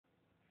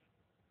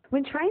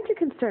When trying to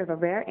conserve a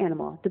rare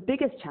animal, the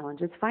biggest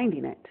challenge is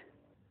finding it.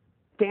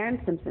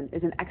 Dairen Simpson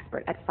is an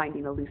expert at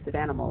finding elusive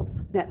animals.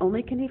 Not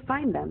only can he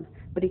find them,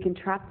 but he can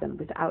trap them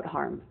without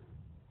harm.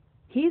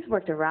 He's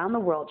worked around the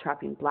world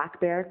trapping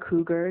black bear,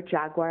 cougar,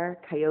 jaguar,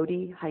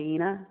 coyote,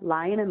 hyena,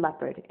 lion, and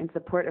leopard in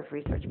support of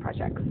research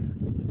projects.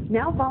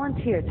 Now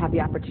volunteers have the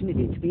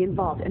opportunity to be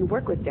involved and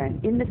work with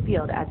Dairen in the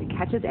field as he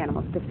catches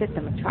animals to fit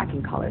them with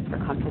tracking collars for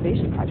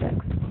conservation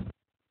projects.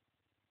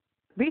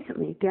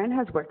 Recently, Dairen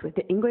has worked with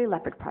the Ingwe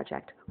Leopard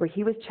Project, where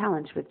he was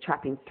challenged with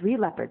trapping 3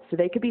 leopards so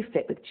they could be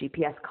fit with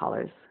GPS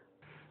collars.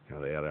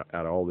 They out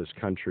of all this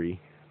country,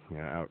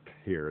 out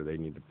here, they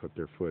need to put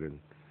their foot in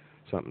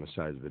something the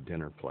size of a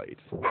dinner plate.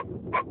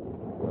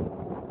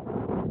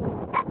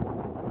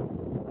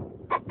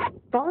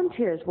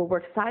 Volunteers will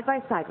work side by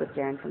side with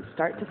Dairen from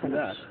start to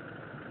finish.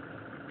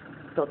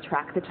 They'll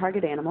track the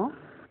target animal,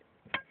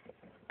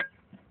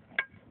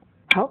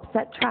 help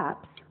set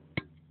traps,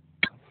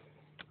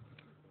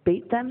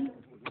 bait them,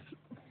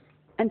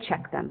 and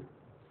check them.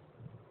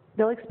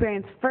 They'll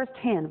experience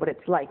firsthand what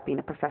it's like being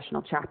a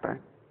professional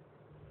trapper.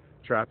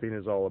 Trapping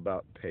is all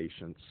about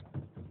patience.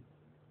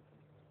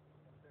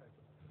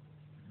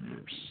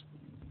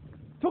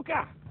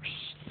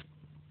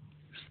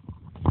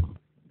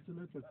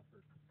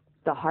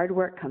 The hard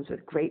work comes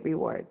with great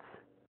rewards.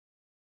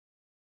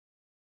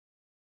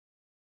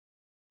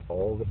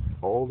 All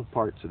the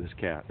parts of this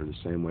cat are the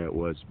same way it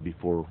was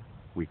before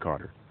we caught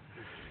her.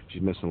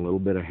 She's missing a little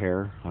bit of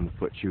hair on the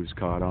foot she was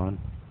caught on,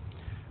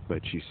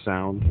 but she's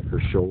sound. Her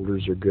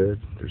shoulders are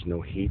good. There's no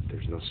heat.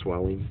 There's no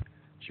swelling.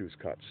 She was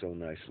caught so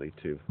nicely,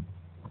 too.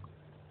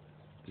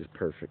 Just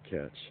perfect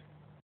catch.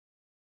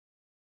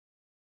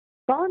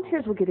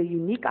 Volunteers will get a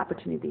unique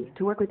opportunity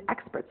to work with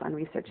experts on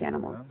research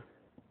animals.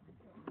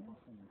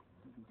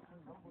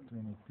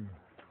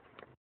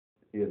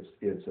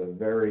 It's a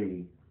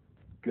very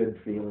good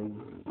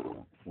feeling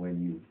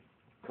when you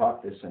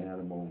caught this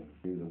animal,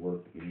 do the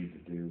work that you need to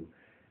do,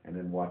 and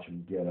then watch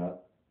him get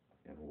up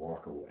and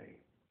walk away.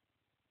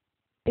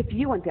 If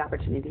you want the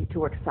opportunity to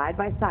work side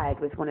by side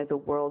with one of the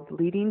world's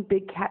leading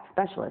big cat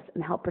specialists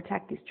and help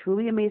protect these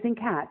truly amazing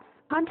cats,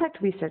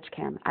 contact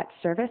ResearchCam at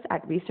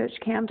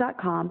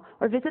service@researchcam.com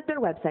or visit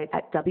their website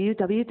at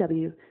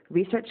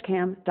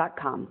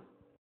www.researchcam.com.